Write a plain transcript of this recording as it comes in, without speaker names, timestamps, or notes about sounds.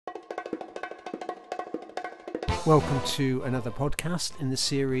Welcome to another podcast in the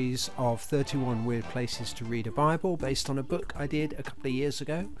series of 31 Weird Places to Read a Bible, based on a book I did a couple of years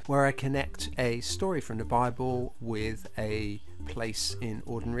ago, where I connect a story from the Bible with a place in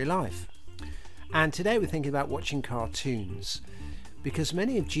ordinary life. And today we're thinking about watching cartoons, because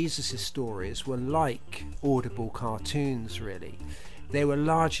many of Jesus' stories were like audible cartoons, really. They were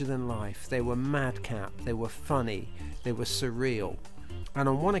larger than life, they were madcap, they were funny, they were surreal. And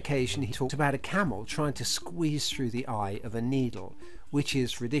on one occasion he talked about a camel trying to squeeze through the eye of a needle, which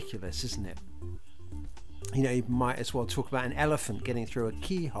is ridiculous, isn't it? You know, you might as well talk about an elephant getting through a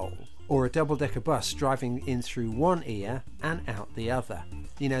keyhole, or a double-decker bus driving in through one ear and out the other.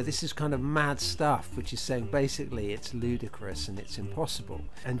 You know, this is kind of mad stuff, which is saying basically it's ludicrous and it's impossible.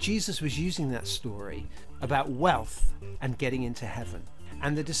 And Jesus was using that story about wealth and getting into heaven.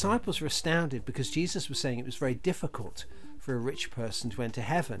 And the disciples were astounded because Jesus was saying it was very difficult for a rich person to enter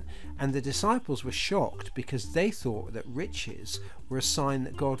heaven. And the disciples were shocked because they thought that riches were a sign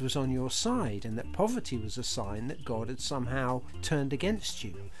that God was on your side, and that poverty was a sign that God had somehow turned against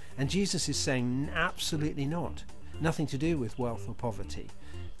you. And Jesus is saying absolutely not. Nothing to do with wealth or poverty.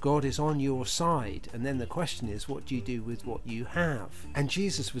 God is on your side, and then the question is, what do you do with what you have? And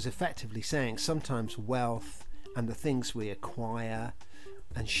Jesus was effectively saying sometimes wealth and the things we acquire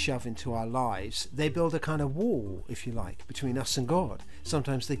and shove into our lives, they build a kind of wall, if you like, between us and God.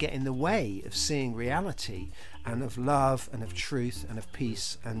 Sometimes they get in the way of seeing reality and of love and of truth and of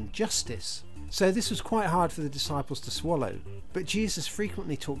peace and justice. So this was quite hard for the disciples to swallow. But Jesus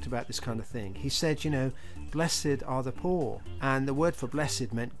frequently talked about this kind of thing. He said, you know, blessed are the poor. And the word for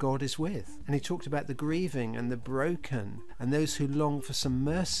blessed meant God is with. And he talked about the grieving and the broken and those who long for some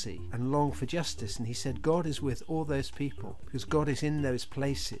mercy and long for justice. And he said God is with all those people because God is in those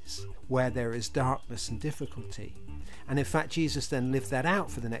places where there is darkness and difficulty. And in fact, Jesus then lived that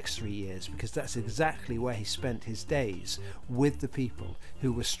out for the next 3 years, because that's exactly where he spent his days, with the people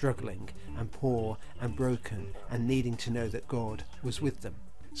who were struggling and poor and broken and needing to know that God was with them.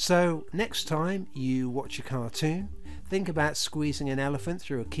 So next time you watch a cartoon, think about squeezing an elephant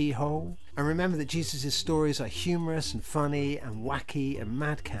through a keyhole, and remember that Jesus' stories are humorous and funny and wacky and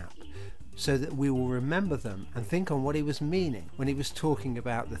madcap, so that we will remember them and think on what he was meaning when he was talking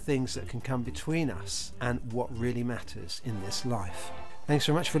about the things that can come between us and what really matters in this life. Thanks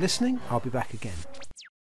very much for listening. I'll be back again.